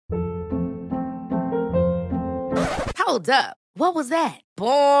Hold up. What was that?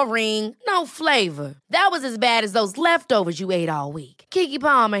 Boring. No flavor. That was as bad as those leftovers you ate all week. Keke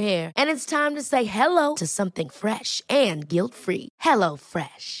Palmer here. And it's time to say hello to something fresh and guilt-free. Hello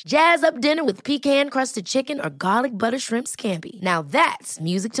Fresh. Jazz up dinner with pecan-crusted chicken or garlic butter shrimp scampi. Now that's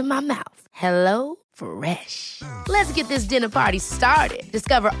music to my mouth. Hello Fresh. Let's get this dinner party started.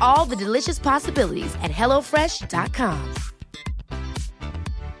 Discover all the delicious possibilities at hellofresh.com.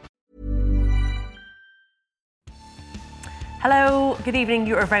 Hello, good evening.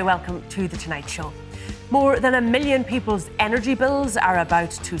 You are very welcome to The Tonight Show. More than 1 million people's energy bills are about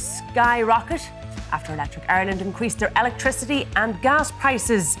to skyrocket after Electric Ireland increased their electricity and gas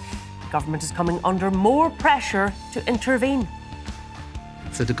prices. The government is coming under more pressure to intervene.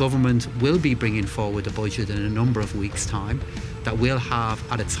 So the government will be bringing forward a budget in a number of weeks' time that will have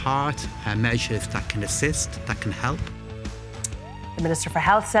at its heart measures that can assist, that can help. The Minister for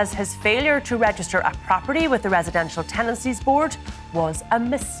Health says his failure to register a property with the Residential Tenancies Board was a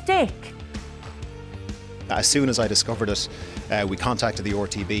mistake. As soon as I discovered it, we contacted the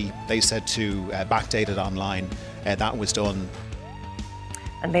RTB. They said to backdate it online. That was done.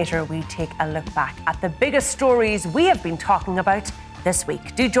 And later we take a look back at the biggest stories we have been talking about this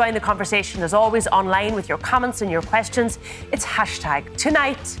week. Do join the conversation as always online with your comments and your questions. It's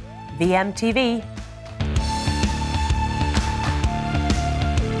 #TonightVMTV.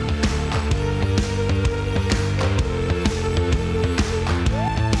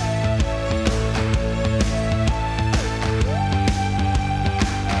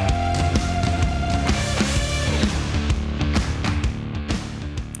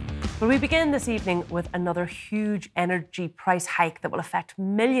 Well, we begin this evening with another huge energy price hike that will affect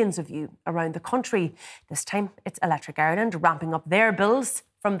millions of you around the country. This time, it's Electric Ireland ramping up their bills.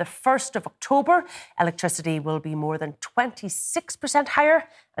 From the 1st of October, electricity will be more than 26% higher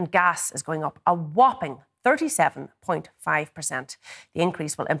and gas is going up a whopping 37.5%. The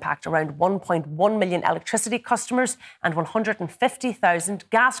increase will impact around 1.1 million electricity customers and 150,000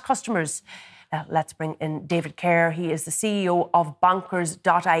 gas customers. Let's bring in David Kerr. He is the CEO of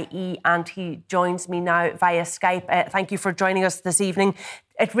Bonkers.ie and he joins me now via Skype. Thank you for joining us this evening.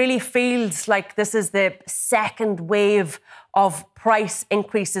 It really feels like this is the second wave of price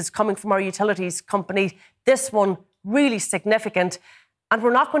increases coming from our utilities company. This one really significant. And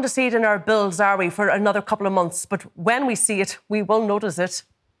we're not going to see it in our bills, are we, for another couple of months? But when we see it, we will notice it.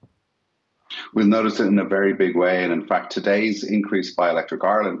 We'll notice it in a very big way. And in fact, today's increase by Electric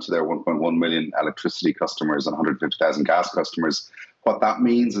Ireland to their 1.1 million electricity customers and 150,000 gas customers, what that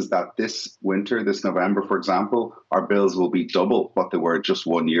means is that this winter, this November, for example, our bills will be double what they were just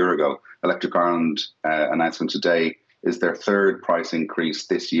 1 year ago. Electric Ireland announcement today is their third price increase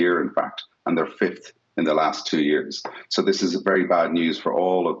this year, in fact, and their fifth in the last 2 years. So this is very bad news for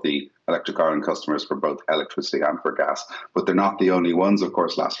all of the Electric Ireland customers for both electricity and for gas. But they're not the only ones. Of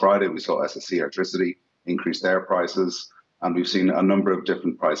course, last Friday we saw SSE Electricity increase their prices, and we've seen a number of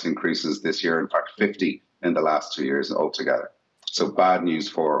different price increases this year, in fact 50 in the last 2 years altogether. So bad news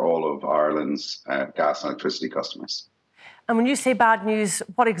for all of Ireland's gas and electricity customers. And when you say bad news,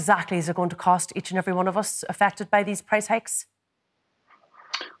 what exactly is it going to cost each and every one of us affected by these price hikes?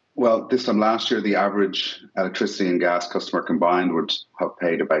 Well, this time last year, the average electricity and gas customer combined would have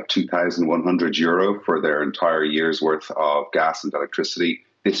paid about €2,100 for their entire year's worth of gas and electricity.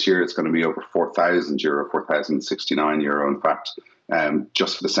 This year, it's going to be over €4,000, €4,069, in fact,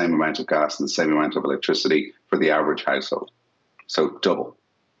 just for the same amount of gas and the same amount of electricity for the average household. So double.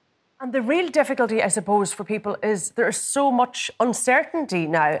 And the real difficulty, I suppose, for people is there is so much uncertainty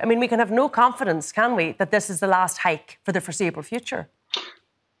now. I mean, we can have no confidence, can we, that this is the last hike for the foreseeable future?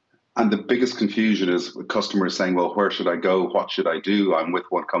 And the biggest confusion is with customers saying, well, where should I go? What should I do? I'm with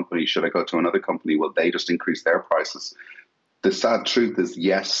one company. Should I go to another company? Will they just increase their prices? The sad truth is,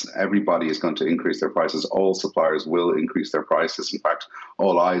 yes, everybody is going to increase their prices. All suppliers will increase their prices. In fact,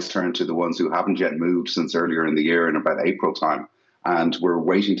 all eyes turn to the ones who haven't yet moved since earlier in the year in about April time. And we're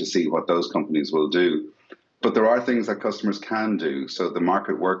waiting to see what those companies will do. But there are things that customers can do. So the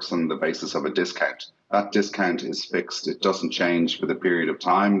market works on the basis of a discount. That discount is fixed. It doesn't change for the period of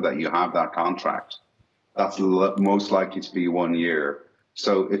time that you have that contract. That's most likely to be 1 year.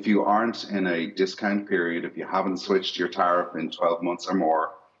 So if you aren't in a discount period, if you haven't switched your tariff in 12 months or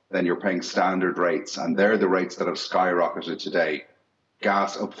more, then you're paying standard rates. And they're the rates that have skyrocketed today.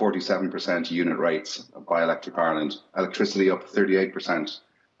 Gas up 47% unit rates by Electric Ireland. Electricity up 38%,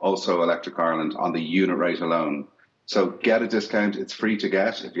 also Electric Ireland, on the unit rate alone. So get a discount. It's free to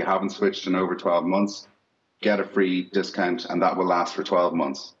get. If you haven't switched in over 12 months, get a free discount, and that will last for 12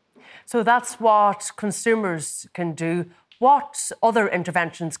 months. So that's what consumers can do. What other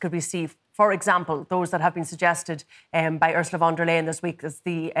interventions could we see? For example, those that have been suggested by Ursula von der Leyen this week as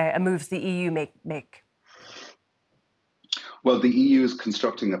the moves the EU make? Well, the EU is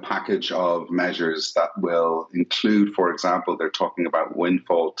constructing a package of measures that will include, for example, they're talking about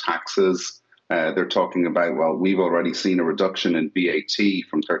windfall taxes. They're talking about, well, we've already seen a reduction in VAT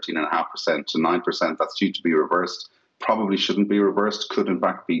from 13.5% to 9%. That's due to be reversed. Probably shouldn't be reversed, could in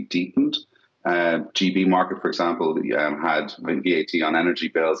fact be deepened. GB Market, for example, had VAT on energy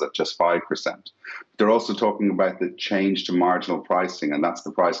bills at just 5%. They're also talking about the change to marginal pricing, and that's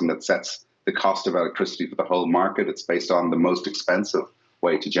the pricing that sets the cost of electricity for the whole market. It's based on the most expensive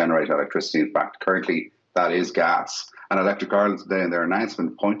way to generate electricity. In fact, currently that is gas. And Electric Ireland today in their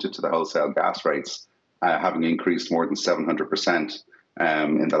announcement pointed to the wholesale gas rates having increased more than 700%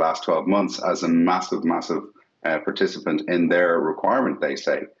 in the last 12 months as a massive participant in their requirement, they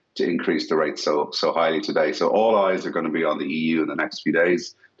say, to increase the rates so highly today. So all eyes are going to be on the EU in the next few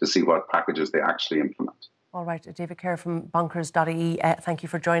days to see what packages they actually implement. All right, David Kerr from bonkers.ie, thank you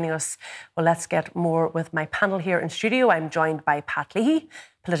for joining us. Well, let's get more with my panel here in studio. I'm joined by Pat Leahy,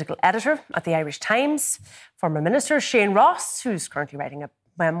 political editor at the Irish Times, former Minister Shane Ross, who's currently writing a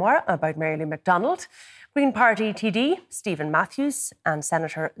memoir about Mary Lou McDonald, Green Party TD Stephen Matthews, and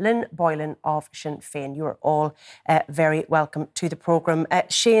Senator Lynn Boylan of Sinn Féin. You're all very welcome to the programme.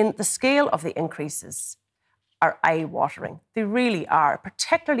 Shane, the scale of the increases are eye-watering. They really are,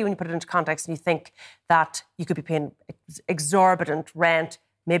 particularly when you put it into context and you think that you could be paying exorbitant rent,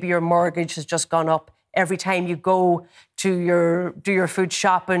 maybe your mortgage has just gone up. Every time you go to do your food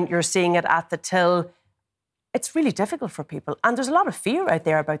shopping, you're seeing it at the till. It's really difficult for people. And there's a lot of fear out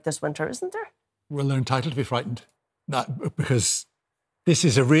there about this winter, isn't there? Well, they're entitled to be frightened, because this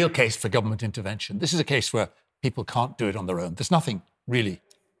is a real case for government intervention. This is a case where people can't do it on their own. There's nothing really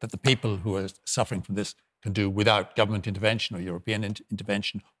that the people who are suffering from this can do without government intervention or European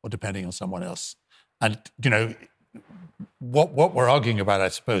intervention or depending on someone else. And, what we're arguing about, I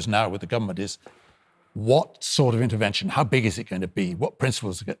suppose, now with the government is what sort of intervention, how big is it going to be? What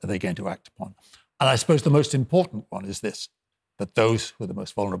principles are they going to act upon? And I suppose the most important one is this, that those who are the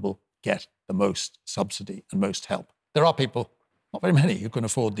most vulnerable get the most subsidy and most help. There are people, not very many, who can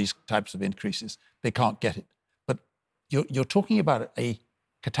afford these types of increases. They can't get it. But you're talking about a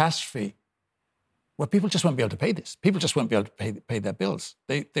catastrophe where people just won't be able to pay this. People just won't be able to pay their bills.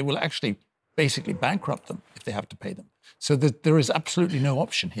 They will actually basically bankrupt them if they have to pay them. So there is absolutely no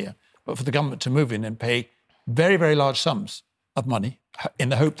option here but for the government to move in and pay very, very large sums of money in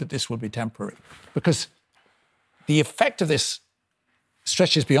the hope that this will be temporary. Because the effect of this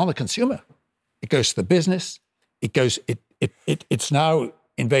stretches beyond the consumer. It goes to the business. It's now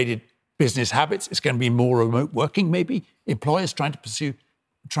invaded business habits. It's going to be more remote working, maybe. Employers trying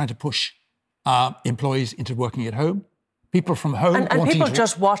to push employees into working at home. People from home and people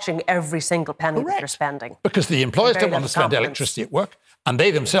just watching every single penny that they're spending. Because the employers don't want to spend electricity at work, and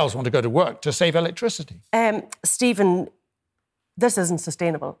they themselves want to go to work to save electricity. Stephen, this isn't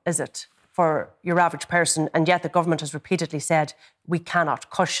sustainable, is it, for your average person? And yet the government has repeatedly said we cannot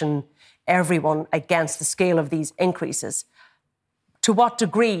cushion everyone against the scale of these increases. To what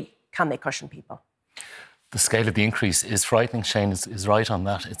degree can they cushion people? The scale of the increase is frightening. Shane is right on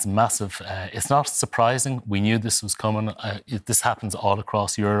that. It's massive. It's not surprising. We knew this was coming. This happens all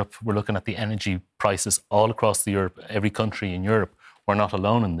across Europe. We're looking at the energy prices all across Europe, every country in Europe. We're not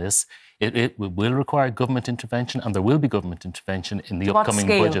alone in this. It will require government intervention, and there will be government intervention in the upcoming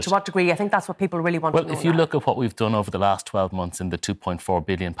budget. To what degree? I think that's what people really want to know. Well, if you look at what we've done over the last 12 months in the 2.4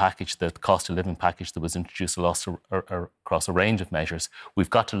 billion package, the cost of living package that was introduced across a range of measures, we've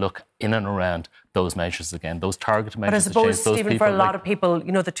got to look in and around those measures again, those targeted measures. But I suppose, Stephen, for a lot of people,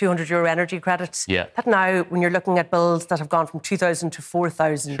 the €200 energy credits, that now, when you're looking at bills that have gone from 2,000 to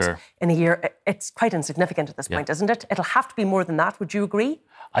 4,000 in a year, it's quite insignificant at this point, isn't it? It'll have to be more than that. Would you agree?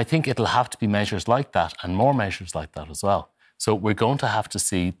 I think it'll have to be measures like that and more measures like that as well. So we're going to have to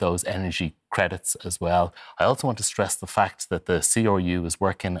see those energy credits as well. I also want to stress the fact that the CRU is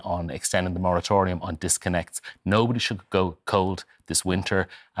working on extending the moratorium on disconnects. Nobody should go cold this winter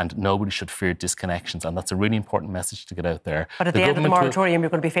and nobody should fear disconnections. And that's a really important message to get out there. But at the end of the moratorium, you're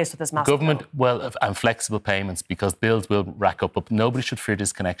going to be faced with this massive bill. And flexible payments, because bills will rack up. But nobody should fear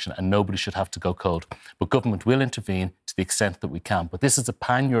disconnection and nobody should have to go cold. But government will intervene to the extent that we can. But this is a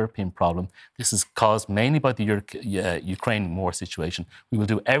pan-European problem. This is caused mainly by the Ukraine war situation. We will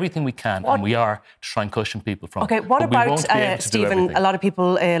do everything we can, and we are, to try and cushion people from it. OK, what about, Stephen, a lot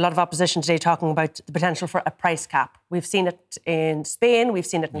of opposition today talking about the potential for a price cap. We've seen it in Spain, we've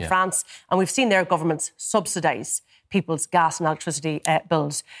seen it in France, and we've seen their governments subsidise people's gas and electricity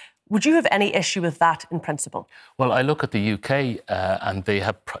bills. Would you have any issue with that in principle? Well, I look at the UK and they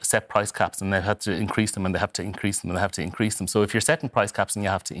have set price caps and they've had to increase them and they have to increase them and they have to increase them. So if you're setting price caps and you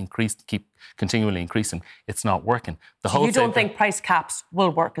have to keep continually increasing, it's not working. So you don't think price caps will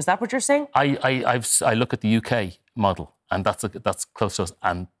work? Is that what you're saying? I look at the UK model and that's close to us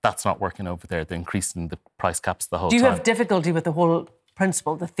and that's not working over there. They're increasing the price caps the whole time. Do you have difficulty with the whole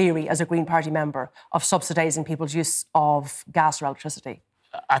principle, the theory, as a Green Party member, of subsidising people's use of gas or electricity?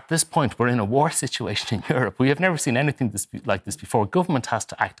 At this point, we're in a war situation in Europe. We have never seen anything like this before. Government has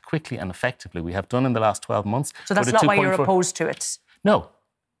to act quickly and effectively. We have done in the last 12 months. So that's not why you're opposed to it? No,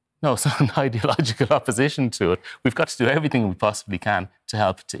 it's not an ideological opposition to it. We've got to do everything we possibly can to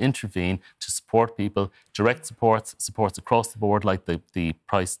help, to intervene, to support people, direct supports across the board, like the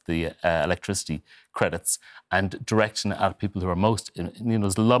electricity credits, and direction at people who are most,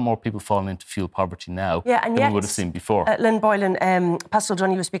 there's a lot more people falling into fuel poverty now than we would have seen before. Lynn Boylan, Pascal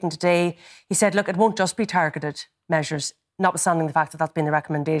Donoghue was speaking today. He said, look, it won't just be targeted measures, notwithstanding the fact that that's been the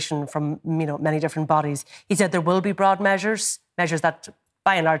recommendation from many different bodies. He said there will be broad measures that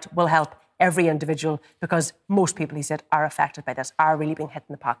by and large will help every individual, because most people, he said, are affected by this, are really being hit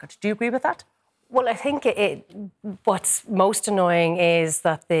in the pocket. Do you agree with that? Well, I think what's most annoying is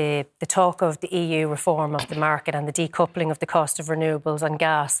that the talk of the EU reform of the market and the decoupling of the cost of renewables and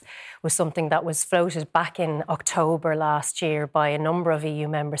gas was something that was floated back in October last year by a number of EU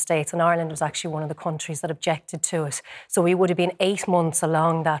member states, and Ireland was actually one of the countries that objected to it. So we would have been 8 months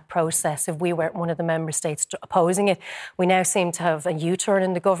along that process if we weren't one of the member states opposing it. We now seem to have a U-turn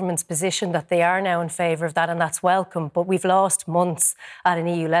in the government's position that they are now in favour of that, and that's welcome. But we've lost months at an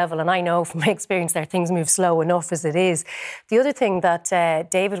EU level, and I know from my experience there things move slow enough as it is. The other thing that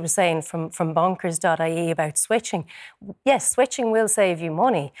David was saying from bonkers.ie about switching, yes, switching will save you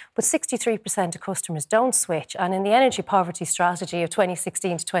money, but 63% of customers don't switch. And in the energy poverty strategy of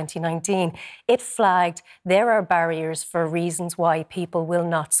 2016 to 2019, it flagged there are barriers for reasons why people will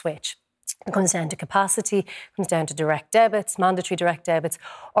not switch. It comes down to capacity, it comes down to direct debits, mandatory direct debits,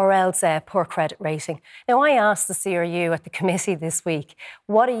 or else poor credit rating. Now, I asked the CRU at the committee this week,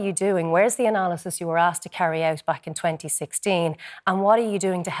 what are you doing? Where's the analysis you were asked to carry out back in 2016? And what are you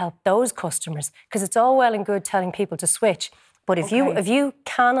doing to help those customers? Because it's all well and good telling people to switch, but if you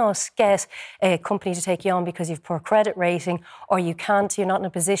cannot get a company to take you on because you've poor credit rating, or you're not in a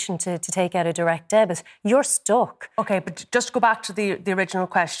position to take out a direct debit, you're stuck. OK, but just to go back to the original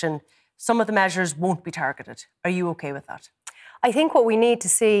question, some of the measures won't be targeted. Are you OK with that? I think what we need to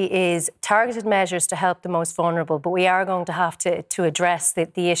see is targeted measures to help the most vulnerable, but we are going to have to address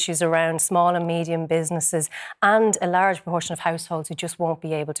the issues around small and medium businesses and a large proportion of households who just won't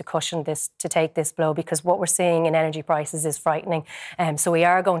be able to cushion this, to take this blow, because what we're seeing in energy prices is frightening. So we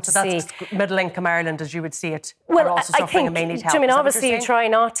are going to see... That's middle-income Ireland, as you would see it, well, are also suffering and may need help. I mean, obviously you try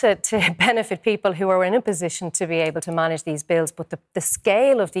not to benefit people who are in a position to be able to manage these bills, but the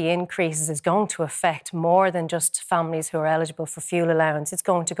scale of the increases is going to affect more than just families who are eligible for fuel allowance. It's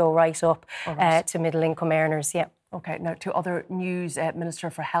going to go right up to middle-income earners, yeah. OK, now to other news. Minister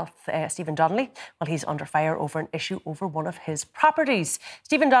for Health, Stephen Donnelly, well, he's under fire over an issue over one of his properties.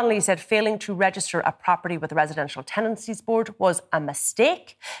 Stephen Donnelly said failing to register a property with the Residential Tenancies Board was a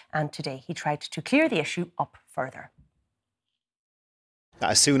mistake, and today he tried to clear the issue up further.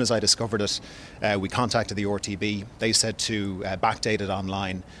 As soon as I discovered it, we contacted the RTB. They said to backdate it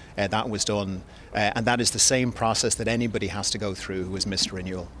online. That was done. And that is the same process that anybody has to go through who has missed a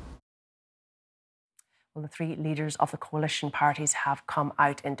renewal. Well, the three leaders of the coalition parties have come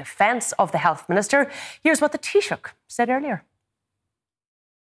out in defence of the Health Minister. Here's what the Taoiseach said earlier.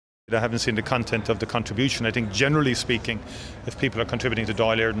 I haven't seen the content of the contribution. I think generally speaking, if people are contributing to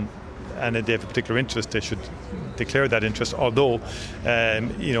Dáil Éireann and they have a particular interest, they should declare that interest, although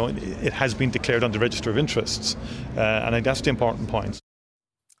it has been declared on the Register of Interests. And I think that's the important point.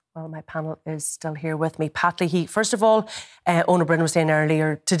 Well, my panel is still here with me. Pat Leahy, first of all, Eoin Ó Broin was saying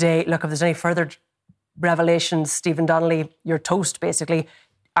earlier today, look, if there's any further revelations, Stephen Donnelly, you're toast, basically.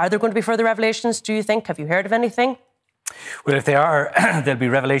 Are there going to be further revelations, do you think? Have you heard of anything? Well, if they are, there'll be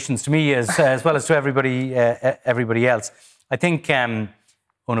revelations to me as well as to everybody else. I think Eoin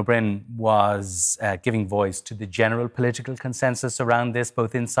Ó Broin was giving voice to the general political consensus around this,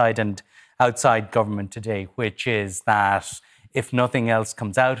 both inside and outside government today, which is that if nothing else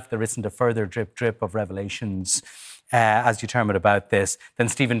comes out, if there isn't a further drip of revelations, as you term it, about this, then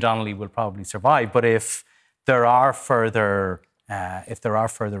Stephen Donnelly will probably survive. But if there are further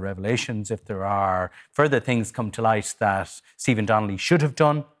revelations, if there are further things come to light that Stephen Donnelly should have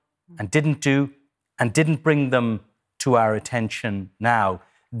done and didn't do and didn't bring them to our attention now,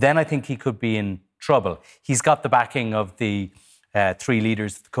 then I think he could be in trouble. He's got the backing of the three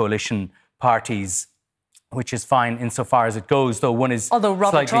leaders of the coalition parties, which is fine insofar as it goes, though one is although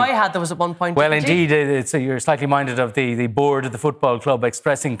Robert Troy had those at one point. Well, indeed, you're slightly minded of the board of the football club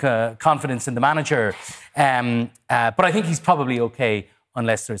expressing confidence in the manager. But I think he's probably okay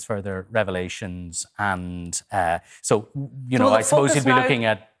unless there's further revelations. And I suppose he'll be looking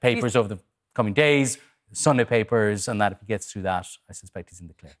at papers over the coming days, Sunday papers, and that if he gets through that, I suspect he's in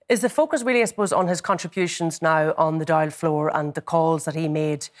the clear. Is the focus really, I suppose, on his contributions now on the Dáil floor and the calls that he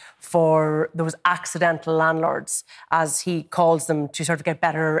made for those accidental landlords, as he calls them, to sort of get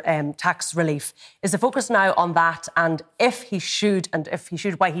better tax relief? Is the focus now on that, and if he should,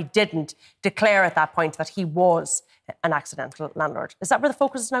 why he didn't declare at that point that he was an accidental landlord? Is that where the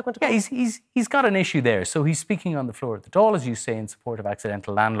focus is now going to go? Yeah, he's got an issue there. So he's speaking on the floor of the Dáil, as you say, in support of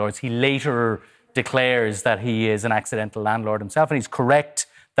accidental landlords. He later declares that he is an accidental landlord himself, and he's correct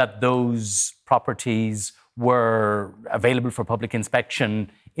that those properties were available for public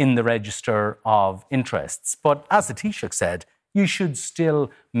inspection in the Register of Interests. But as the Taoiseach said, you should still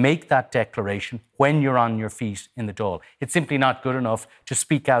make that declaration when you're on your feet in the Dáil. It's simply not good enough to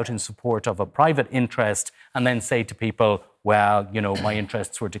speak out in support of a private interest and then say to people, well, my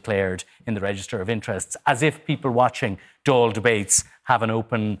interests were declared in the Register of Interests, as if people watching Dáil debates have an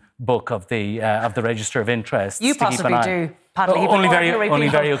open book of the Register of Interests. You possibly do, Paddy. Only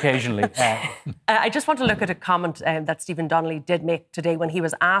very occasionally. I just want to look at a comment that Stephen Donnelly did make today when he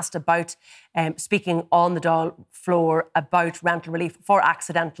was asked about speaking on the Dáil floor about rental relief for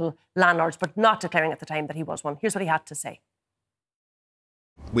accidental landlords, but not declaring at the time that he was one. Here's what he had to say.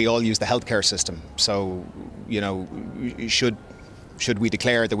 We all use the healthcare system, so should we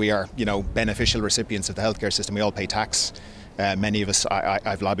declare that we are beneficial recipients of the healthcare system? We all pay tax. Many of us,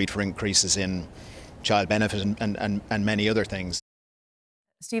 I've lobbied for increases in child benefit and many other things.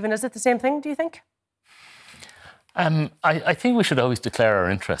 Stephen, is it the same thing, do you think? I think we should always declare our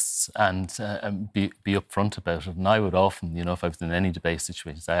interests and be upfront about it. And I would often, if I was in any debate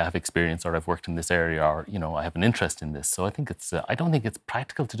situation, say I have experience or I've worked in this area or, I have an interest in this. So I think I don't think it's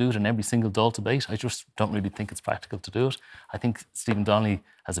practical to do it in every single Dáil debate. I just don't really think it's practical to do it. I think Stephen Donnelly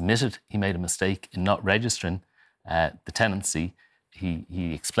has admitted he made a mistake in not registering the tenancy.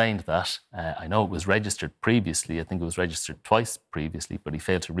 He explained that. I know it was registered previously. I think it was registered twice previously, but he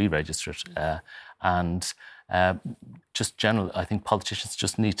failed to re-register it. I think politicians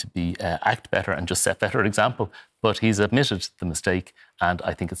just need to act better and just set better example. But he's admitted the mistake, and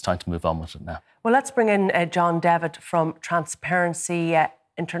I think it's time to move on with it now. Well, let's bring in John Devitt from Transparency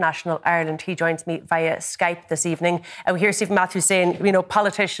International Ireland. He joins me via Skype this evening. And we hear Stephen Matthews saying,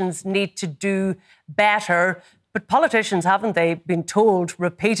 politicians need to do better. But politicians, haven't they been told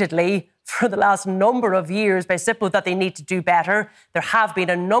repeatedly for the last number of years by SIPO that they need to do better? There have been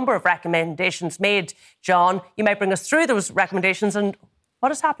a number of recommendations made. John, you might bring us through those recommendations and what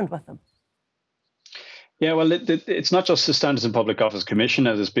has happened with them? Yeah, well, it's not just the Standards and Public Office Commission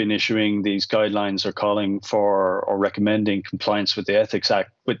that has been issuing these guidelines or calling for or recommending compliance with the Ethics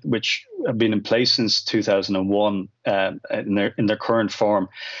Act, which have been in place since 2001 in their current form.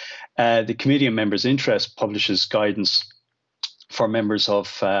 The Committee on Members' Interest publishes guidance for members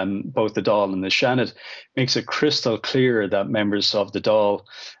of both the Dáil and the Seanad, makes it crystal clear that members of the Dáil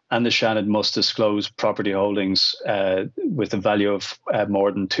and the Seanad must disclose property holdings with a value of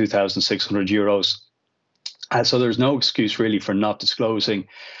more than €2,600. So there's no excuse really for not disclosing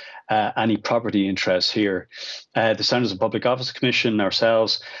any property interests here. The Standards and Public Office Commission,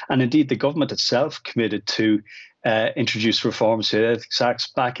 ourselves, and indeed the government itself committed to introduce reforms to the Ethics Acts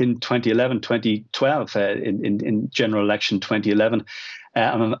back in 2011, 2012, in general election 2011,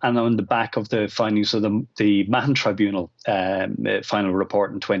 and on the back of the findings of the Mahon Tribunal final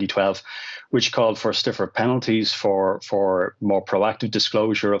report in 2012, which called for stiffer penalties for more proactive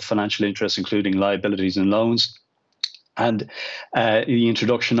disclosure of financial interests, including liabilities and loans, and the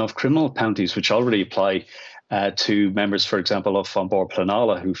introduction of criminal penalties, which already apply to members, for example, of An Bord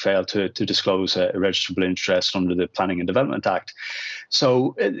Pleanála who failed to disclose a registrable interest under the Planning and Development Act.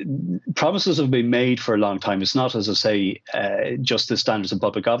 So promises have been made for a long time. It's not, as I say, just the Standards and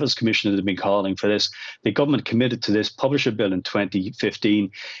Public Office Commission that have been calling for this. The government committed to this, published a bill in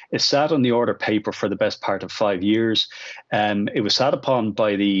 2015. It sat on the order paper for the best part of 5 years. It was sat upon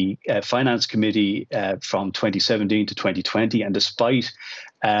by the Finance Committee from 2017 to 2020, and despite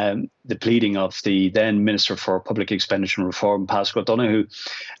the pleading of the then Minister for Public Expenditure and Reform, Paschal Donoghue,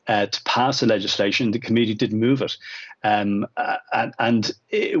 to pass the legislation, the committee didn't move it. While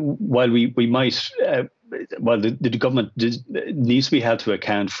the government needs to be held to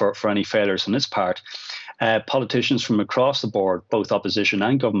account for any failures on its part, politicians from across the board, both opposition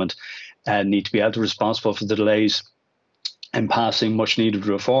and government, need to be held responsible for the delays and passing much needed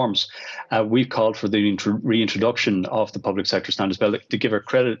reforms. We've called for the reintroduction of the public sector standards bill. To give her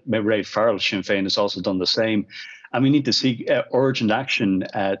credit, Ray Farrell, Sinn Féin, has also done the same. And we need to see urgent action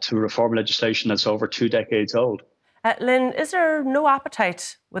to reform legislation that's over 2 decades old. Lynn, is there no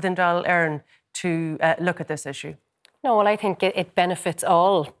appetite within Dáil Éireann to look at this issue? No, well, I think it benefits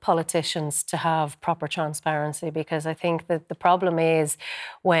all politicians to have proper transparency, because I think that the problem is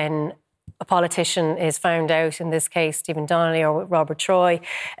when a politician is found out, in this case Stephen Donnelly or Robert Troy,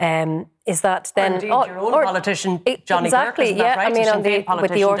 is that then... Or indeed your own politician, Johnny exactly, Burke, isn't that right? I mean,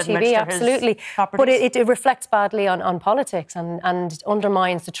 with the RTB, absolutely. But it reflects badly on politics and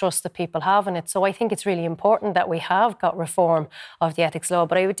undermines the trust that people have in it. So I think it's really important that we have got reform of the ethics law.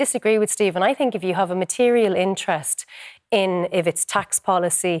 But I would disagree with Stephen. I think if you have a material interest in, if it's tax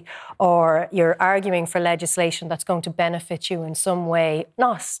policy or you're arguing for legislation that's going to benefit you in some way,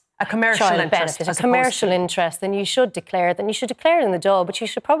 not a commercial interest, benefit, a commercial interest, then you should declare it. Then you should declare it in the Dáil, but you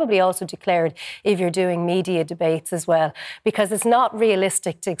should probably also declare it if you're doing media debates as well, because it's not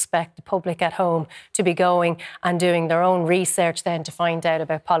realistic to expect the public at home to be going and doing their own research then to find out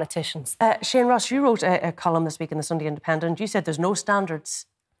about politicians. Shane Ross, you wrote a column this week in the Sunday Independent. You said there's no standards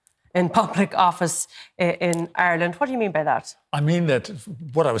in public office in Ireland. What do you mean by that? I mean that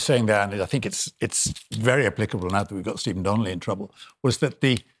what I was saying there, and I think it's very applicable now that we've got Stephen Donnelly in trouble, was that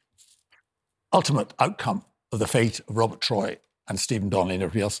the ultimate outcome of the fate of Robert Troy and Stephen Donnelly and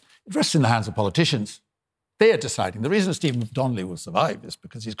everybody else, it rests in the hands of politicians. They are deciding. The reason Stephen Donnelly will survive is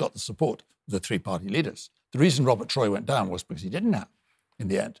because he's got the support of the 3-party leaders. The reason Robert Troy went down was because he didn't have, in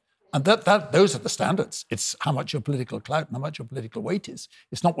the end. And those are the standards. It's how much your political clout and how much your political weight is.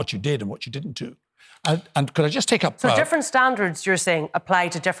 It's not what you did and what you didn't do. And could I just take up... So different standards, you're saying, apply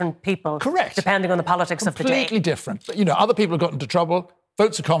to different people. Correct. Depending on the politics of the day. Completely different. But, other people have got into trouble.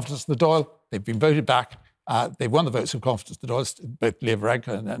 Votes of confidence in the Dáil, they've been voted back. They won the votes of confidence in the Dáil. Both Leo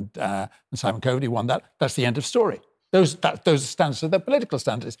Varadkar and Simon Coveney won that. That's the end of story. Those are standards. So they're political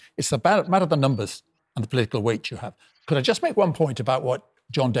standards. It's a matter of the numbers and the political weight you have. Could I just make one point about what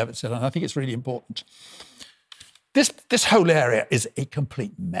John Devitt said, and I think it's really important. This whole area is a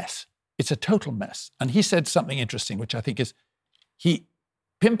complete mess. It's a total mess. And he said something interesting, which I think is, he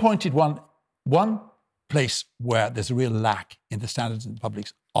pinpointed one place where there's a real lack in the standards in the public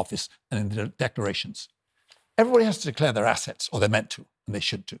office and in the declarations. Everybody has to declare their assets, or they're meant to, and they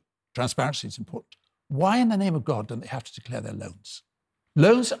should do. Transparency is important. Why in the name of God don't they have to declare their loans?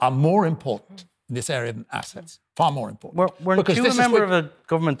 Loans are more important in this area than assets. Far more important. Weren't you a member of a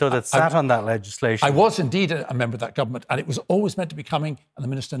government, though, that sat on that legislation? I was indeed a member of that government, and it was always meant to be coming, and the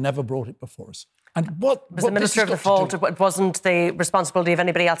minister never brought it before us. And what was the minister of the fault? It wasn't the responsibility of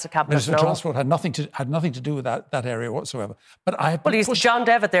anybody else at cabinet. Minister of Transport had nothing to do with that area whatsoever. But John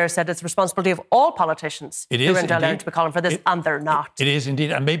Devitt there said it's the responsibility of all politicians who are in Dáil Éireann to be calling for this, and they're not. It is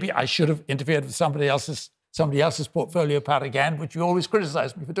indeed, and maybe I should have interfered with somebody else's portfolio, Pat, again, which you always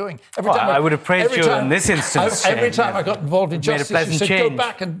criticise me for doing. I would have praised you in this instance. Every time I got involved in justice, you said, go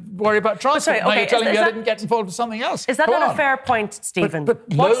back and worry about transport. Now you're telling me I didn't get involved with something else. Is that not a fair point, Stephen? But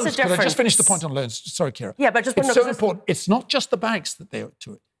what's loans, the difference? could I just finish the point on loans? Sorry, Ciara. Yeah, but just it's so important. It's not just the banks that they owe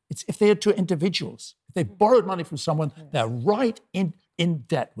to it. It's if they owe to individuals. If they borrowed money from someone, they're right in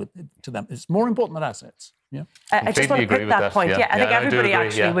debt to them. It's more important than assets. Yeah. I just want to put that point. Yeah, I think everybody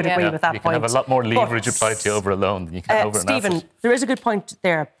actually would agree with that point. You can have a lot more leverage applied to you over a loan than you can over an asset. Stephen, there is a good point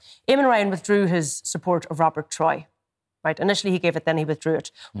there. Eamon Ryan withdrew his support of Robert Troy. Right? Initially he gave it, then he withdrew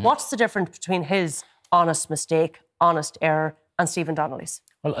it. What's the difference between his honest mistake, honest error, and Stephen Donnelly's?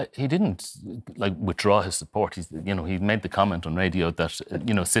 Well, he didn't withdraw his support. He made the comment on radio that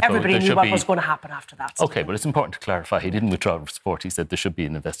SIPO. Everybody knew what was going to happen after that. Okay, but it's important to clarify. He didn't withdraw his support. He said there should be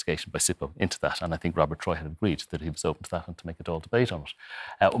an investigation by SIPO into that, and I think Robert Troy had agreed that he was open to that and to make a Dáil debate on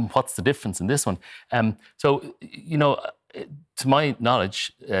it. What's the difference in this one? To my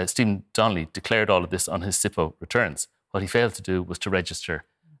knowledge, Stephen Donnelly declared all of this on his SIPO returns. What he failed to do was to register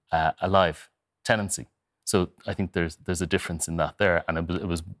a live tenancy. So I think there's a difference in that there, and it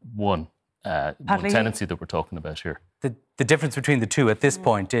was one tenancy that we're talking about here. The difference between the two at this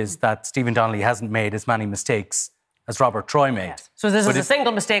point is that Stephen Donnelly hasn't made as many mistakes as Robert Troy made. Yes. So this is a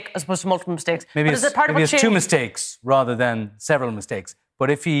single mistake as opposed to multiple mistakes. Maybe it's 2 mistakes rather than several mistakes. But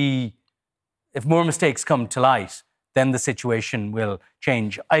if more mistakes come to light, then the situation will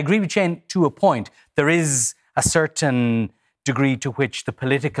change. I agree with Shane to a point. There is a certain degree to which the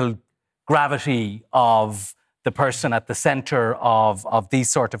political gravity of the person at the centre of these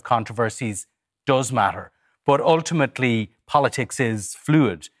sort of controversies does matter. But ultimately, politics is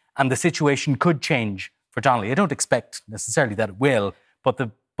fluid, and the situation could change for Donnelly. I don't expect necessarily that it will, but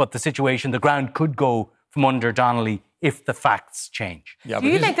the situation, the ground could go from under Donnelly if the facts change. Do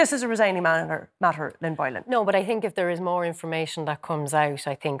you think this is a resigning matter, Lynn Boylan? No, but I think if there is more information that comes out,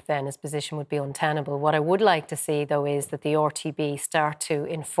 I think then his position would be untenable. What I would like to see, though, is that the RTB start to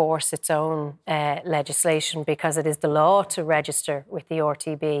enforce its own legislation, because it is the law to register with the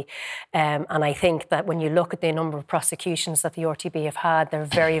RTB. And I think that when you look at the number of prosecutions that the RTB have had, they're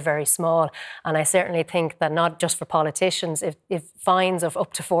very, very small. And I certainly think that not just for politicians, if fines of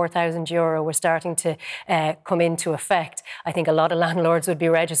up to €4,000 were starting to come into effect, I think a lot of landlords would be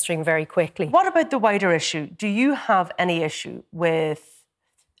registering very quickly. What about the wider issue? Do you have any issue with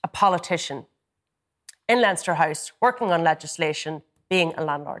a politician in Leinster House working on legislation being a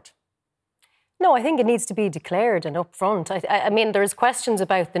landlord? No, I think it needs to be declared and upfront. I mean, there's questions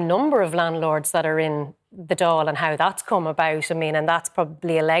about the number of landlords that are in the Dáil and how that's come about. I mean, and that's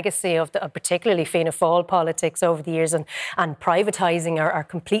probably a legacy of particularly Fianna Fáil politics over the years and privatising or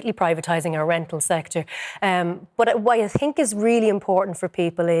completely privatising our rental sector. But what I think is really important for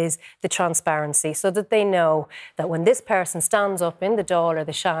people is the transparency, so that they know that when this person stands up in the Dáil or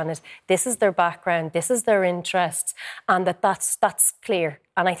the Seanad, this is their background, this is their interests, and that's clear.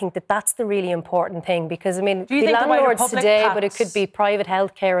 And I think that that's the really important thing, because, I mean, the landlords today, but it could be private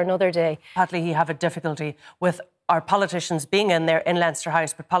healthcare another day. Pat Leahy, have a difficulty with our politicians being in there in Leinster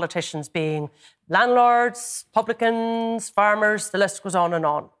House, but politicians being landlords, publicans, farmers, the list goes on and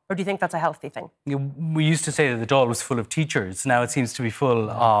on? Or do you think that's a healthy thing? We used to say that the Dáil was full of teachers. Now it seems to be full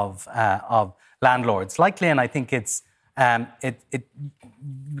of landlords. Like Lynn, I think it's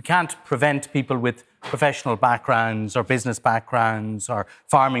we can't prevent people with professional backgrounds or business backgrounds or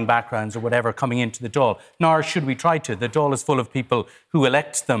farming backgrounds or whatever coming into the Dáil, nor should we try to. The Dáil is full of people who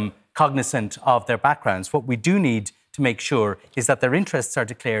elect them cognizant of their backgrounds. What we do need to make sure is that their interests are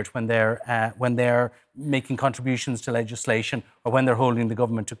declared when they're making contributions to legislation, or when they're holding the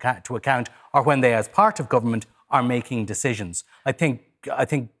government to account, or when they, as part of government, are making decisions. I think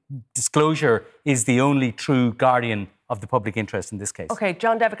disclosure is the only true guardian of the public interest in this case. OK,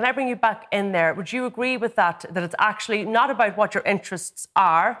 John Devitt, can I bring you back in there? Would you agree with that it's actually not about what your interests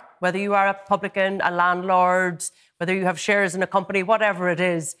are, whether you are a publican, a landlord, whether you have shares in a company, whatever it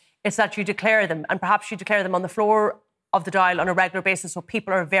is, it's that you declare them, and perhaps you declare them on the floor of the Dáil on a regular basis so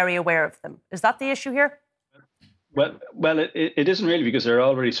people are very aware of them. Is that the issue here? Well, it isn't really, because they're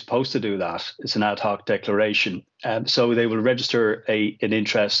already supposed to do that. It's an ad hoc declaration. So they will register an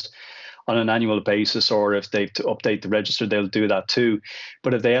interest on an annual basis, or if they have to update the register, they'll do that too.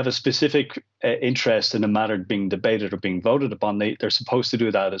 But if they have a specific interest in a matter being debated or being voted upon, they're supposed to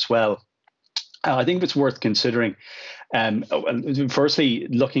do that as well. I think it's worth considering. Firstly,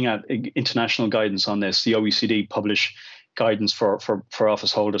 looking at international guidance on this, the OECD publish guidance for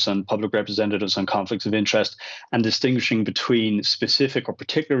office holders and public representatives on conflicts of interest, and distinguishing between specific or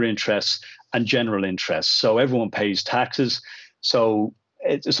particular interests and general interests. So everyone pays taxes. So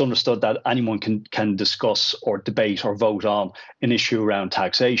it's understood that anyone can discuss or debate or vote on an issue around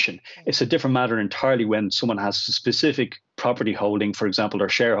taxation. It's a different matter entirely when someone has a specific property holding, for example, or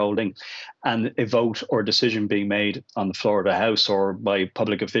shareholding, and a vote or decision being made on the floor of the House or by a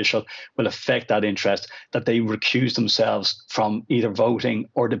public official will affect that interest, that they recuse themselves from either voting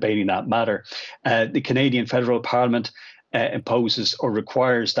or debating that matter. The Canadian Federal Parliament imposes or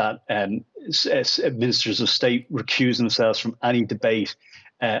requires that ministers of state recuse themselves from any debate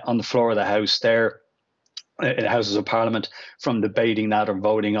on the floor of the House there, in Houses of Parliament, from debating that or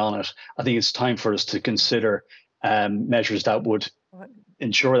voting on it. I think it's time for us to consider measures that would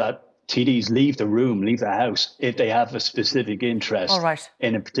ensure that TDs leave the room, leave the House, if they have a specific interest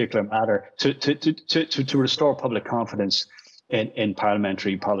in a particular matter, to restore public confidence in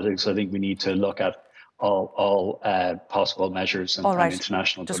parliamentary politics. I think we need to look at all possible measures and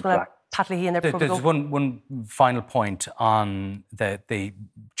international good practice. Pat Leahy in there. There's one final point on the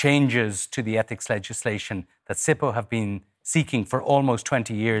changes to the ethics legislation that SIPO have been seeking for almost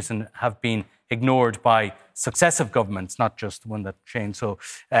 20 years and have been ignored by successive governments, not just the one that Shane so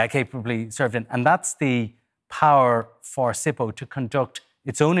capably served in. And that's the power for SIPO to conduct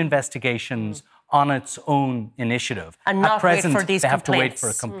its own investigations on its own initiative. And not at present, wait for these they have complaints. to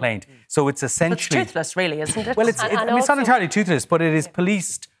wait for a complaint. So it's essentially... It's toothless, really, isn't it? Well, it's not entirely toothless, but it is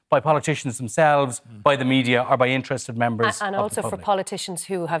policed by politicians themselves, by the media, or by interested members and of also the for politicians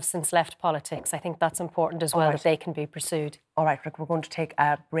who have since left politics. I think that's important as well, that they can be pursued. All right, Rick, we're going to take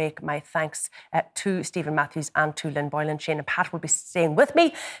a break. My thanks to Stephen Matthews and to Lynn Boylan. Shane and Pat will be staying with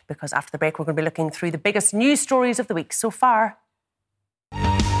me, because after the break, we're going to be looking through the biggest news stories of the week so far.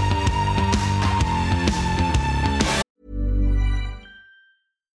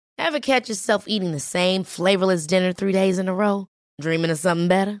 Ever catch yourself eating the same flavorless dinner 3 days in a row? Dreaming of something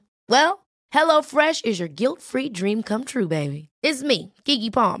better? Well, HelloFresh is your guilt-free dream come true, baby. It's me,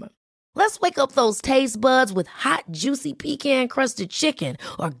 Keke Palmer. Let's wake up those taste buds with hot, juicy pecan-crusted chicken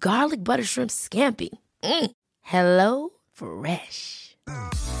or garlic butter shrimp scampi. HelloFresh.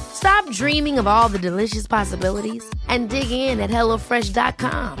 Stop dreaming of all the delicious possibilities and dig in at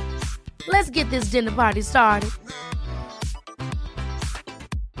HelloFresh.com. Let's get this dinner party started.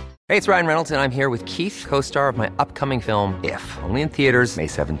 Hey, it's Ryan Reynolds, and I'm here with Keith, co-star of my upcoming film, If, only in theaters May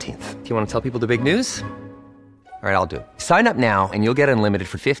 17th. Do you want to tell people the big news? All right, I'll do it. Sign up now and you'll get unlimited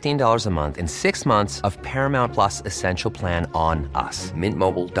for $15 a month and 6 months of Paramount Plus Essential Plan on us.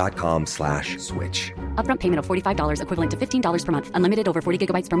 MintMobile.com/switch. Upfront payment of $45 equivalent to $15 per month. Unlimited over 40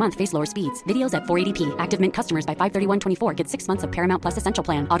 gigabytes per month. Face lower speeds. Videos at 480p. Active Mint customers by 531.24 get 6 months of Paramount Plus Essential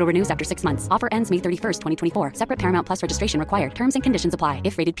Plan. Auto renews after 6 months. Offer ends May 31st, 2024. Separate Paramount Plus registration required. Terms and conditions apply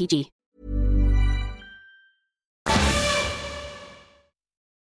if rated PG.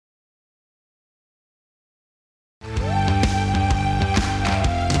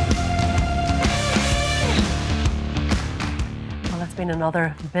 Been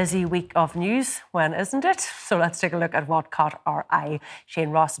another busy week of news, when isn't it? So let's take a look at what caught our eye.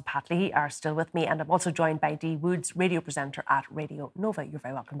 Shane Ross and Pat Leahy are still with me, and I'm also joined by Dee Woods, radio presenter at Radio Nova. You're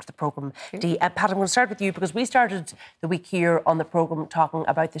very welcome to the programme, Dee. Pat, I'm going to start with you because we started the week here on the programme talking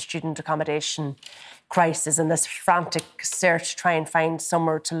about the student accommodation crisis and this frantic search to try and find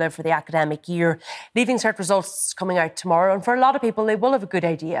somewhere to live for the academic year. Leaving Cert results coming out tomorrow, and for a lot of people, they will have a good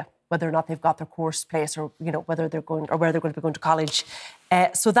idea whether or not they've got their course place or, you know, whether they're going or where they're going to be going to college.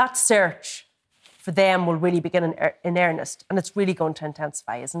 So that search for them will really begin in earnest, and it's really going to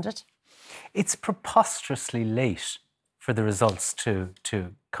intensify, isn't it? It's preposterously late for the results to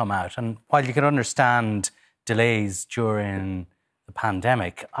come out. And while you can understand delays during the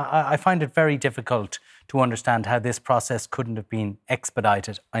pandemic, I find it very difficult to understand how this process couldn't have been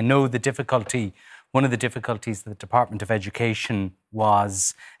expedited. I know the difficulty. One of the difficulties that the Department of Education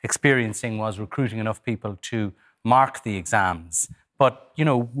was experiencing was recruiting enough people to mark the exams. But, you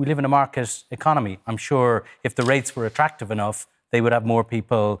know, we live in a market economy. I'm sure if the rates were attractive enough, they would have more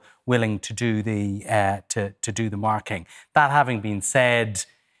people willing to do the marking. That having been said,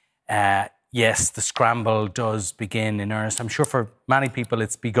 yes, the scramble does begin in earnest. I'm sure for many people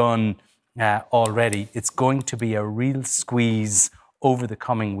it's begun already. It's going to be a real squeeze over the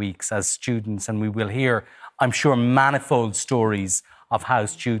coming weeks as students, and we will hear, I'm sure, manifold stories of how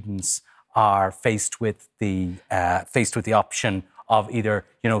students are faced with the option of either,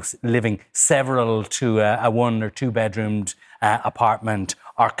 you know, living several to a 1 or 2 bedroomed apartment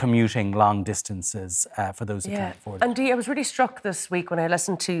or commuting long distances for those who can't afford it. And I was really struck this week when I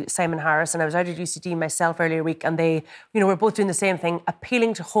listened to Simon Harris, and I was out at UCD myself earlier week, and they, you know, were both doing the same thing,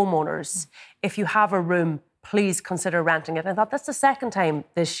 appealing to homeowners. If you have a room, please consider renting it. And I thought that's the second time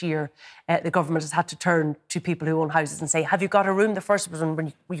this year the government has had to turn to people who own houses and say, have you got a room? The first was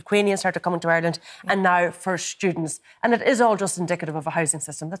when Ukrainians started coming to Ireland, and now for students. And it is all just indicative of a housing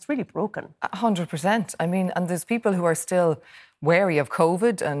system that's really broken. 100%. I mean, and there's people who are still wary of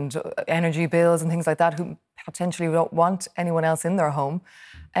COVID and energy bills and things like that who potentially don't want anyone else in their home.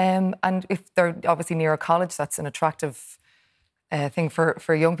 And if they're obviously near a college, that's an attractive thing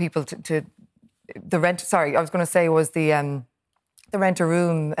for young people to the rent. Sorry, I was going to say was the rent a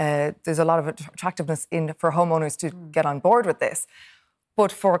room. There's a lot of attractiveness for homeowners to get on board with this,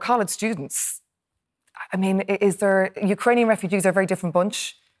 but for college students, I mean, is there Ukrainian refugees are a very different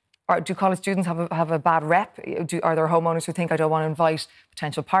bunch? Or do college students have a bad rep? Are there homeowners who think I don't want to invite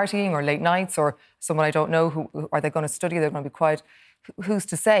potential partying or late nights or someone I don't know? Who are they going to study? They're going to be quiet. Who's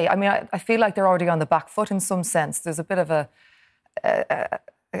to say? I mean, I feel like they're already on the back foot in some sense. There's a bit of a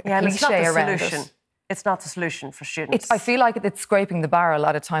and it's not the solution. It's not the solution for students. I feel like it's scraping the barrel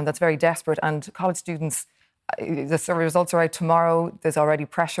at a time that's very desperate. And college students, the survey results are out tomorrow. There's already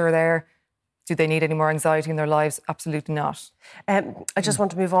pressure there. Do they need any more anxiety in their lives? Absolutely not. I just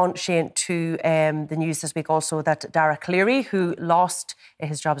want to move on, Shane, to the news this week also that Dara Cleary, who lost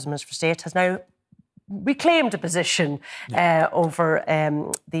his job as Minister for State, has now reclaimed a position over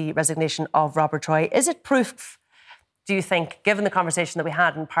the resignation of Robert Troy. Is it proof, do you think, given the conversation that we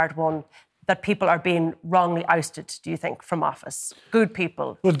had in part one, that people are being wrongly ousted, do you think, from office? Good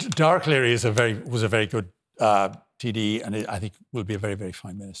people. Well, Dara Cleary was a very good TD, and I think will be a very, very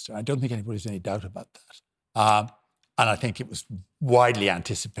fine minister. I don't think anybody's any doubt about that. And I think it was widely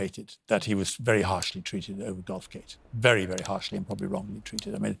anticipated that he was very harshly treated over Golfgate. Very, very harshly and probably wrongly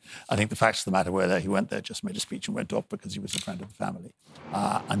treated. I mean, I think the facts of the matter were that he went there, just made a speech and went up because he was a friend of the family.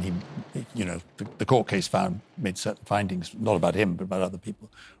 And he, you know, the court case made certain findings, not about him, but about other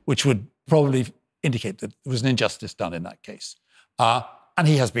people, which would probably indicate that there was an injustice done in that case. And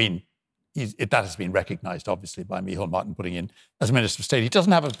he has been that has been recognised, obviously, by Micheál Martin putting in as Minister of State. He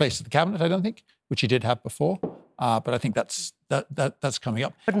doesn't have a place in the cabinet, I don't think, which he did have before. But I think that's coming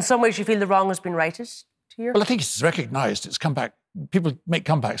up. But in some ways, you feel the wrong has been righted to you? Well, I think it's recognised. It's come back. People make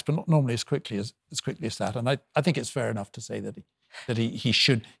comebacks, but not normally as quickly as that. And I think it's fair enough to say that he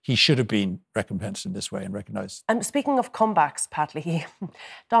should have been recompensed in this way and recognised. And speaking of comebacks, Pat Leahy,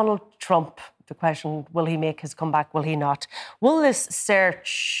 Donald Trump, the question, will he make his comeback, will he not? Will this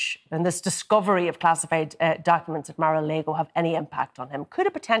search and this discovery of classified documents at Mar-a-Lago have any impact on him? Could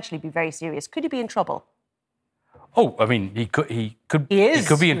it potentially be very serious? Could he be in trouble? Oh, I mean, he could be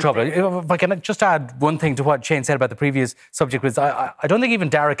in trouble. If I can just add one thing to what Shane said about the previous subject, was I don't think even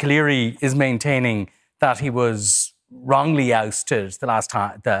Dara Calleary is maintaining that he was wrongly ousted the last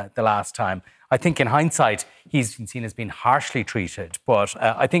time. I think in hindsight, he's been seen as being harshly treated. But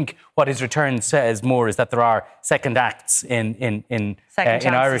I think what his return says more is that there are second acts in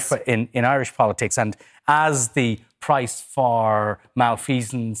Irish politics. And as the price for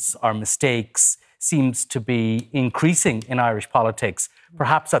malfeasance or mistakes seems to be increasing in Irish politics,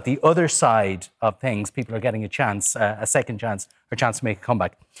 perhaps at the other side of things, people are getting a second chance or chance to make a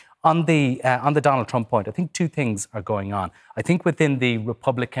comeback. On the Donald Trump point, I think two things are going on. I think within the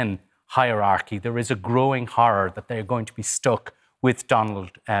Republican hierarchy, there is a growing horror that they're going to be stuck with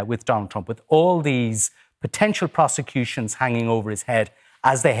Donald Trump, with all these potential prosecutions hanging over his head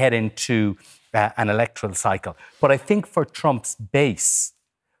as they head into an electoral cycle. But I think for Trump's base,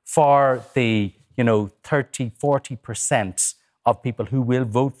 for the 30-40% of people who will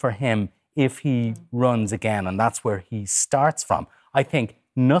vote for him if he runs again, and that's where he starts from, I think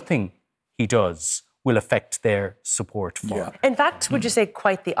nothing he does will affect their support for him. In fact, would you say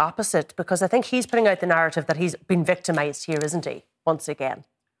quite the opposite? Because I think he's putting out the narrative that he's been victimised here, isn't he, once again?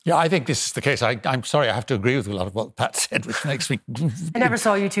 Yeah, I think this is the case. I'm sorry, I have to agree with a lot of what Pat said, which makes me... I never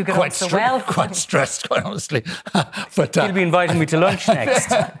saw you two get on so well. Quite stressed, quite honestly. But he'll be inviting me to lunch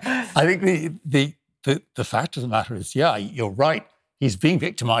next. I think the fact of the matter is, yeah, you're right. He's being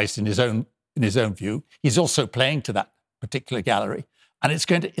victimised in his own view. He's also playing to that particular gallery, and it's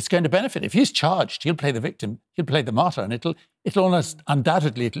going to benefit. If he's charged, he'll play the victim, he'll play the martyr, and it'll almost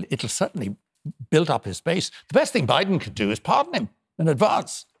undoubtedly it'll certainly build up his base. The best thing Biden could do is pardon him in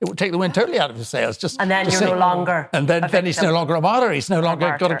advance. It would take the wind totally out of his sails. And then you're no longer. And then he's no longer a martyr. He's no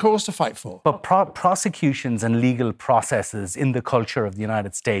longer got a cause to fight for. But prosecutions and legal processes in the culture of the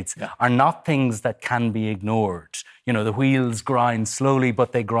United States are not things that can be ignored. The wheels grind slowly,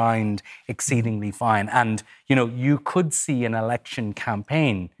 but they grind exceedingly fine. And, you could see an election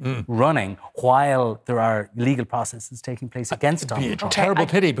campaign running while there are legal processes taking place against Donald Trump. It'd be a terrible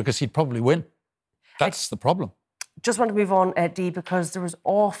pity because he'd probably win. That's the problem. Just want to move on, Dee, because there was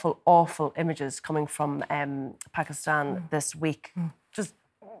awful images coming from Pakistan this week. Just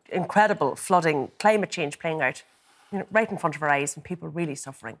incredible flooding, climate change playing out right in front of our eyes, and people really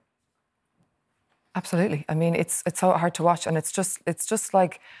suffering. Absolutely. I mean, it's so hard to watch, and it's just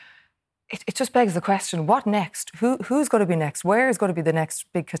like it just begs the question: what next? Who's going to be next? Where is going to be the next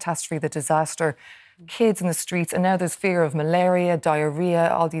big catastrophe, the disaster? Kids in the streets, and now there's fear of malaria, diarrhea,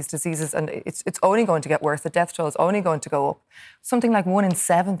 all these diseases, and it's only going to get worse. The death toll is only going to go up. Something like 1 in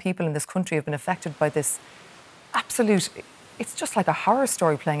 7 people in this country have been affected by this absolute... It's just like a horror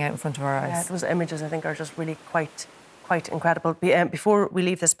story playing out in front of our eyes. Yeah, those images, I think, are just really quite incredible. Before we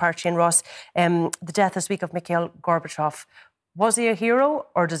leave this part, Shane Ross, the death this week of Mikhail Gorbachev, was he a hero,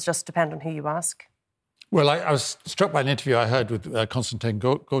 or does it just depend on who you ask? Well, I was struck by an interview I heard with Konstantin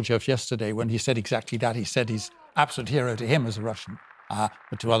Gorbachev yesterday when he said exactly that. He said he's absolute hero to him as a Russian, but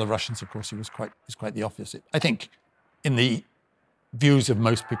to other Russians, of course, he was quite the opposite. I think, in the views of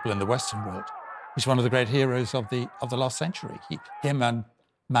most people in the Western world, he's one of the great heroes of the last century. Him and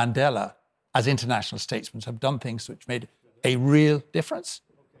Mandela, as international statesmen, have done things which made a real difference,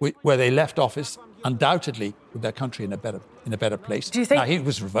 where they left office undoubtedly with their country in a better place. Do you think? Now, he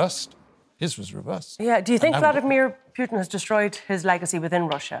was reversed. His was reversed. Yeah. Do you think Vladimir Putin has destroyed his legacy within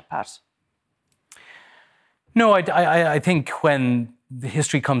Russia, Pat? No, I think when the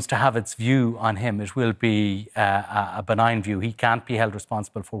history comes to have its view on him, it will be a benign view. He can't be held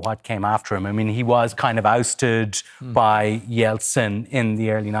responsible for what came after him. I mean, he was kind of ousted by Yeltsin in the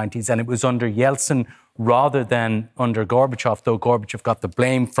early 90s, and it was under Yeltsin rather than under Gorbachev, though Gorbachev got the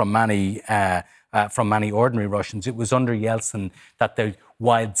blame from many ordinary Russians. It was under Yeltsin that the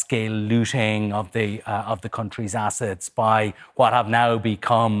wide-scale looting of the country's assets by what have now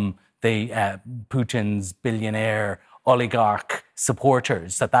become the Putin's billionaire oligarch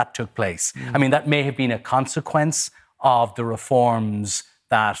supporters, that took place. I mean, that may have been a consequence of the reforms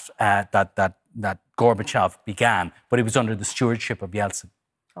that Gorbachev began, but it was under the stewardship of Yeltsin.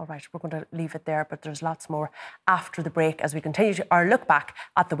 All right, we're going to leave it there, but there's lots more after the break as we continue our look back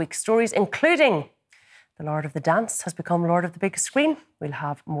at the week's stories, including the Lord of the Dance has become Lord of the Big Screen. We'll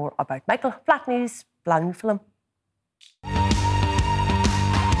have more about Michael Flatley's brand new film.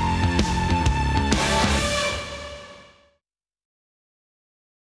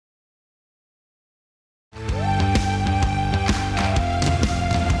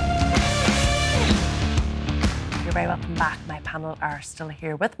 Very welcome back. My panel are still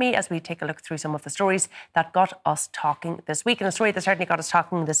here with me as we take a look through some of the stories that got us talking this week. And a story that certainly got us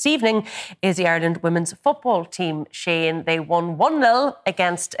talking this evening is the Ireland women's football team. Shane, they won 1-0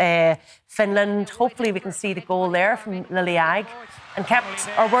 against Finland. Hopefully we can see the goal there from Lily Agg and kept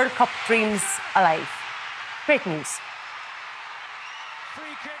our World Cup dreams alive. Great news. Free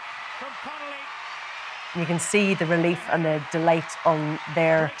kick from Connolly. You can see the relief and the delight on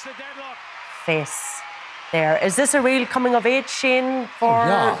their face. There. Is this a real coming of age, Shane,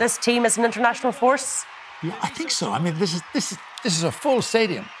 for this team as an international force? Yeah, I think so. I mean, this is a full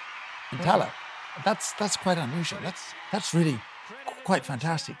stadium in Tallaght. That's quite unusual. That's really quite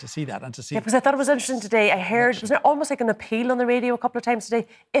fantastic to see that and to see. Yeah, because I thought it was interesting today. I heard was there almost like an appeal on the radio a couple of times today.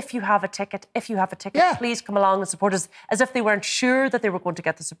 If you have a ticket, please come along and support us. As if they weren't sure that they were going to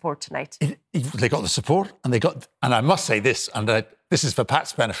get the support tonight. They got the support, and I must say this, and this is for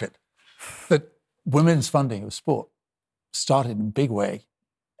Pat's benefit, that women's funding of sport started in a big way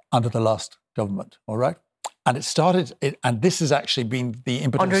under the last government, all right? And and this has actually been the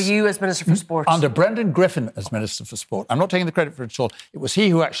impetus. Under you as Minister for Sport. Under Brendan Griffin as Minister for Sport. I'm not taking the credit for it at all. It was he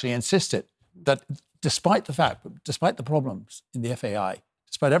who actually insisted that despite the problems in the FAI,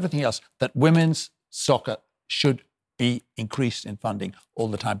 despite everything else, that women's soccer should be increased in funding all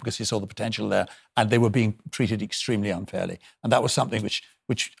the time because he saw the potential there and they were being treated extremely unfairly. And that was something which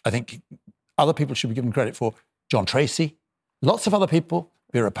I think other people should be given credit for. John Tracy, lots of other people.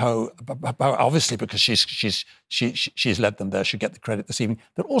 Vera Poe, obviously because she's led them there, should get the credit this evening.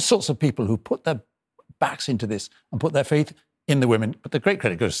 There are all sorts of people who put their backs into this and put their faith in the women, but the great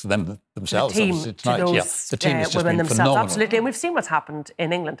credit goes to them themselves. The team, tonight. to those the team has just women been themselves, phenomenal. absolutely. And we've seen what's happened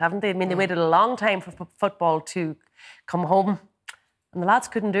in England, haven't they? I mean, they waited a long time for football to come home. And the lads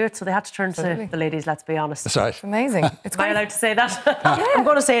couldn't do it, so they had to turn to the ladies, let's be honest. That's right. It's amazing. Am I allowed to say that? I'm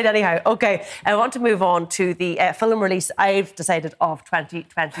going to say it anyhow. OK, I want to move on to the film release, I've decided, of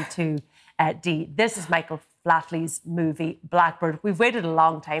 2022. This is Michael Flatley's movie, Blackbird. We've waited a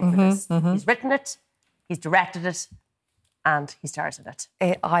long time for this. He's written it, he's directed it, and he stars in it.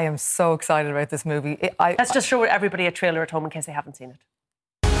 I am so excited about this movie. Let's just show everybody a trailer at home in case they haven't seen it.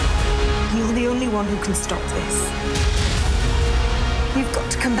 You're the only one who can stop this. We've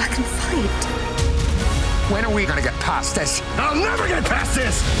got to come back and fight. When are we going to get past this? I'll never get past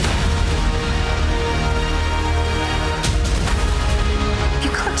this!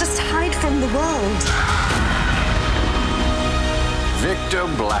 You can't just hide from the world. Victor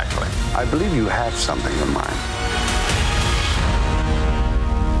Blackley, I believe you have something in mind.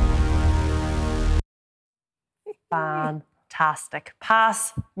 Fantastic.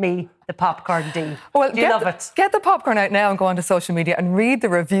 Pass me the popcorn, Dee. Well, do you love it? Get the popcorn out now and go onto social media and read the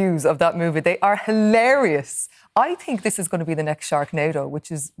reviews of that movie. They are hilarious. I think this is going to be the next Sharknado,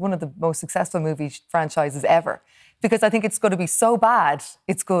 which is one of the most successful movie franchises ever. Because I think it's going to be so bad,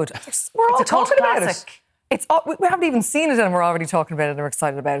 it's good. We're all talking about it. We haven't even seen it and we're already talking about it and we're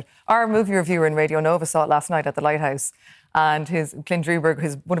excited about it. Our movie reviewer in Radio Nova saw it last night at the Lighthouse, and Clint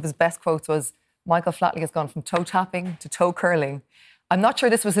Drewberg, one of his best quotes was, Michael Flatley has gone from toe tapping to toe curling. I'm not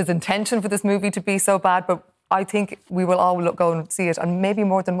sure this was his intention for this movie to be so bad, but I think we will all go and see it, and maybe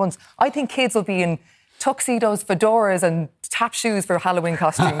more than once. I think kids will be in tuxedos, fedoras and tap shoes for Halloween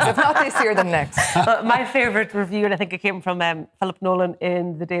costumes. If not this year, then next. My favourite review, and I think it came from Philip Nolan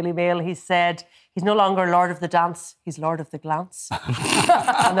in the Daily Mail, he said, he's no longer Lord of the Dance, he's Lord of the Glance.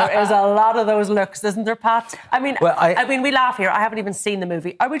 And there is a lot of those looks, isn't there, Pat? I mean, I mean, we laugh here. I haven't even seen the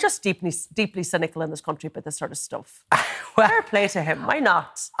movie. Are we just deeply cynical in this country about this sort of stuff? Fair play to him. Why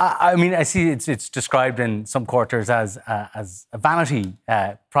not? I mean, I see it's described in some quarters as a vanity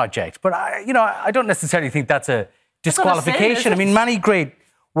project, but I don't necessarily think that's a disqualification. I mean, many great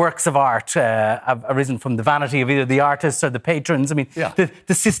works of art have arisen from the vanity of either the artists or the patrons. I mean,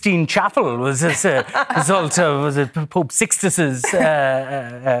 the Sistine Chapel was as a result of Pope Sixtus's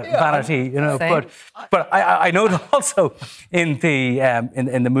vanity, But I know that also in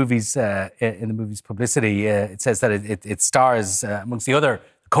the movie's publicity, it says that it stars amongst the other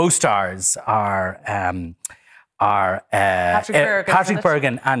co-stars are Patrick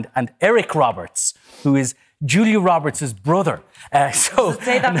Bergin and Eric Roberts, who is Julia Roberts' brother. So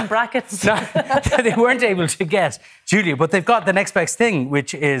say that in brackets. They weren't able to get Julia, but they've got the next best thing,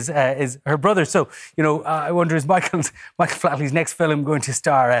 which is her brother. So, I wonder, is Michael Flatley's next film going to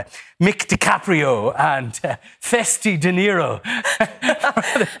star Mick DiCaprio and Festi De Niro?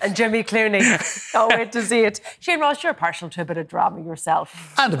 And Jimmy Clooney. Can't wait to see it. Shane Ross, you're partial to a bit of drama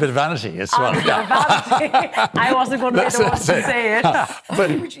yourself. And a bit of vanity as well. And a bit of vanity. I wasn't going to be the one to say it.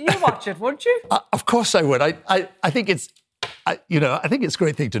 But you watch it, wouldn't you? Of course I would. I think it's, I think it's a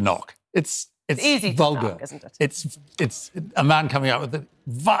great thing to knock. It's easy vulgar, to knock, isn't it? It's a man coming out with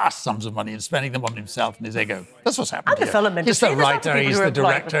vast sums of money and spending them on himself and his ego. That's what's happened And the film industry. He's the writer, he's the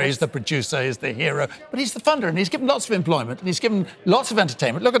director, he's the producer, he's the hero, but he's the funder, and he's given lots of employment and he's given lots of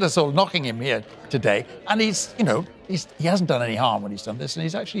entertainment. Look at us all knocking him here today, and he hasn't done any harm when he's done this, and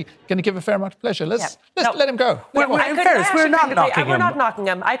he's actually going to give a fair amount of pleasure. Let's let him go. We're not knocking him. We're not knocking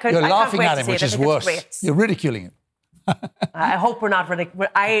him. You're laughing at him, which is worse. You're ridiculing him. I hope we're not ridiculing.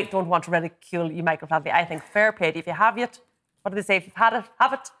 I don't want to ridicule you, Michael Flatley. I think fair play. If you have it, what do they say? If you've had it,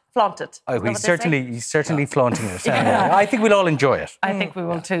 have it, flaunt it. Oh, he's certainly flaunting it. I think we'll all enjoy it. I think we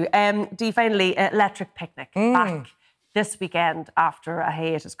will too. Dee, finally, Electric Picnic back this weekend after a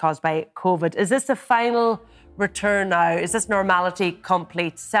hiatus caused by COVID. Is this the final return now? Is this normality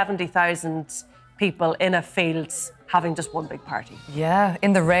complete? 70,000 people in a field having just one big party. Yeah,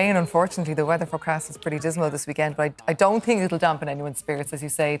 in the rain, unfortunately. The weather forecast is pretty dismal this weekend, but I don't think it'll dampen anyone's spirits. As you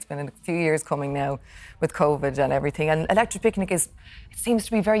say, it's been a few years coming now with COVID and everything. And Electric Picnic it seems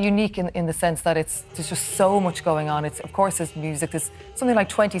to be very unique in the sense that there's just so much going on. Of course, there's music. There's something like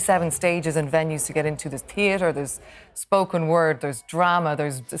 27 stages and venues to get into. There's theatre, there's spoken word, there's drama,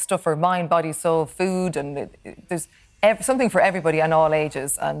 there's stuff for mind, body, soul, food, and there's something for everybody and all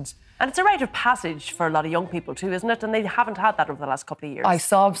ages. And it's a rite of passage for a lot of young people too, isn't it? And they haven't had that over the last couple of years. I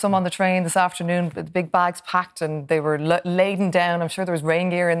saw some on the train this afternoon with big bags packed and they were laden down. I'm sure there was rain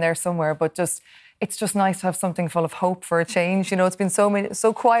gear in there somewhere, but it's just nice to have something full of hope for a change. It's been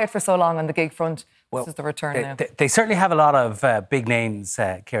so quiet for so long on the gig front. This is the return now. They certainly have a lot of big names,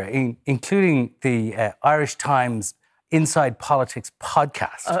 Ciara, including the Irish Times Inside Politics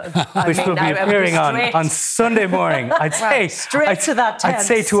podcast, which will be appearing on Sunday morning. I'd say straight to that tent. I'd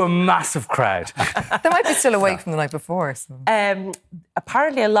say to a massive crowd. They might be still awake from the night before. So.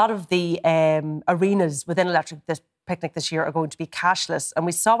 Apparently, a lot of the arenas within Electric Picnic this year are going to be cashless. And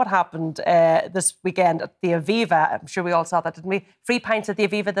we saw what happened this weekend at the Aviva. I'm sure we all saw that, didn't we? Free pints at the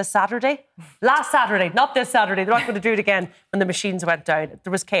Aviva this Saturday. Last Saturday, not this Saturday. They're not going to do it again when the machines went down.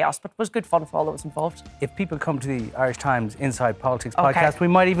 There was chaos, but it was good fun for all those involved. If people come to the Irish Times Inside Politics podcast, we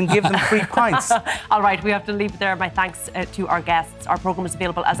might even give them free pints. All right, we have to leave it there. My thanks to our guests. Our programme is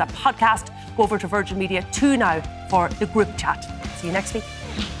available as a podcast. Go over to Virgin Media 2 now for the group chat. See you next week.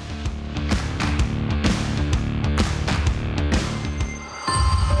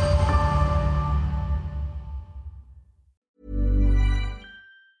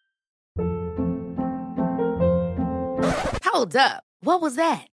 Hold up. What was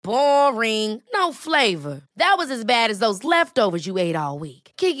that? Boring. No flavor. That was as bad as those leftovers you ate all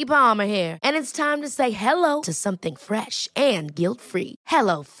week. Keke Palmer here, and it's time to say hello to something fresh and guilt-free.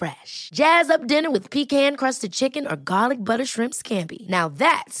 Hello Fresh. Jazz up dinner with pecan-crusted chicken or garlic butter shrimp scampi. Now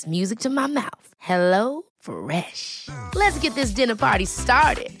that's music to my mouth. Hello Fresh. Let's get this dinner party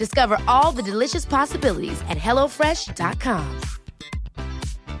started. Discover all the delicious possibilities at HelloFresh.com.